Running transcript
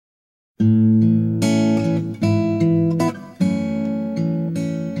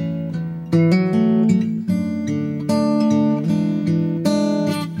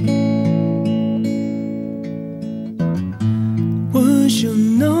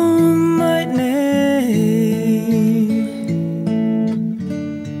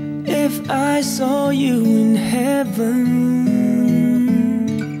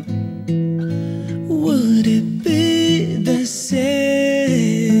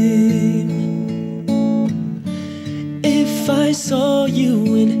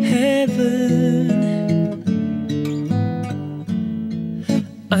you in heaven,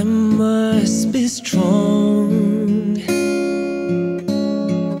 I must be strong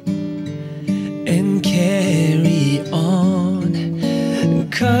and carry on,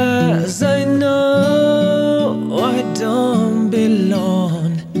 'cause I know I don't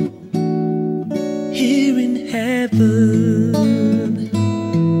belong here in heaven.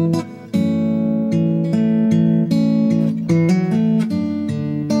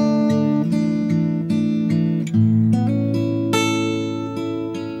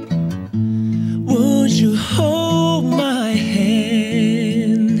 Would you hold my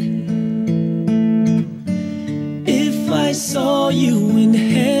hand if I saw you in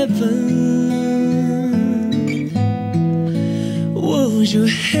heaven? Would you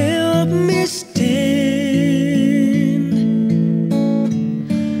help me stand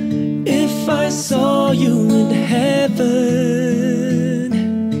if I saw you in heaven?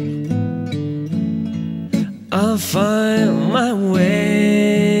 I'll find my way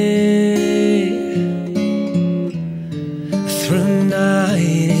through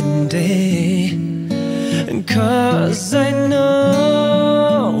night and day, 'cause I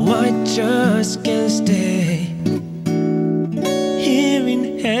know I just can't stay here in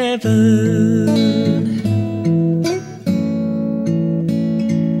heaven.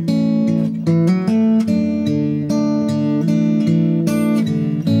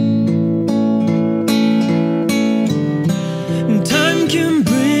 Time can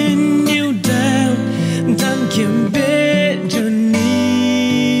bring you down, time can bend your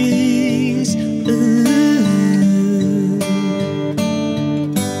knees.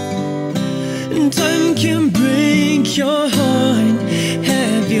 Time can break your heart,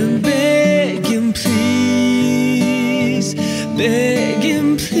 have you begging please,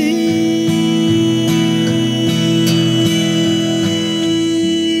 begging please.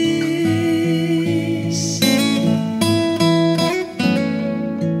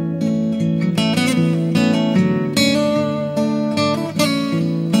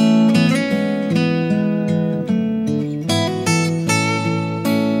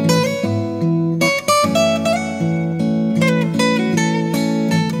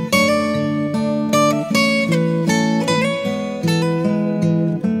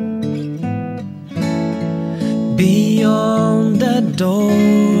 Beyond the door,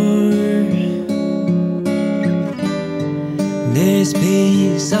 there's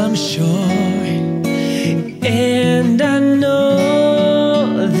peace, I'm sure, and I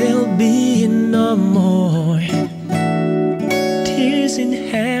know there'll be no more tears in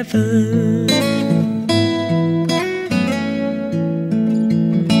heaven.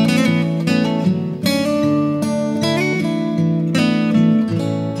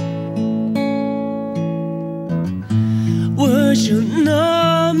 Would you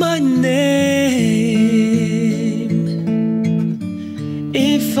know my name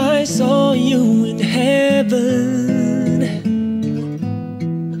if I saw you in heaven?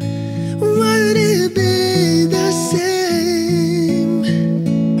 Would it be the same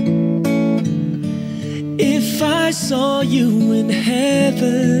if I saw you in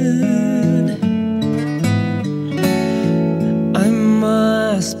heaven? I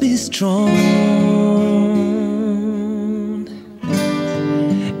must be strong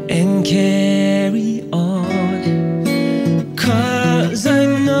and carry on, 'cause I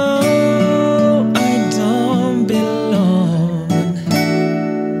know I don't belong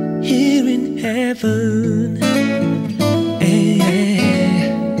here in heaven.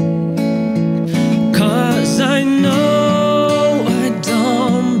 'Cause I know I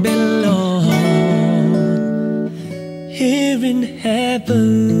don't belong here in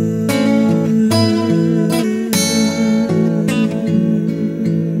heaven.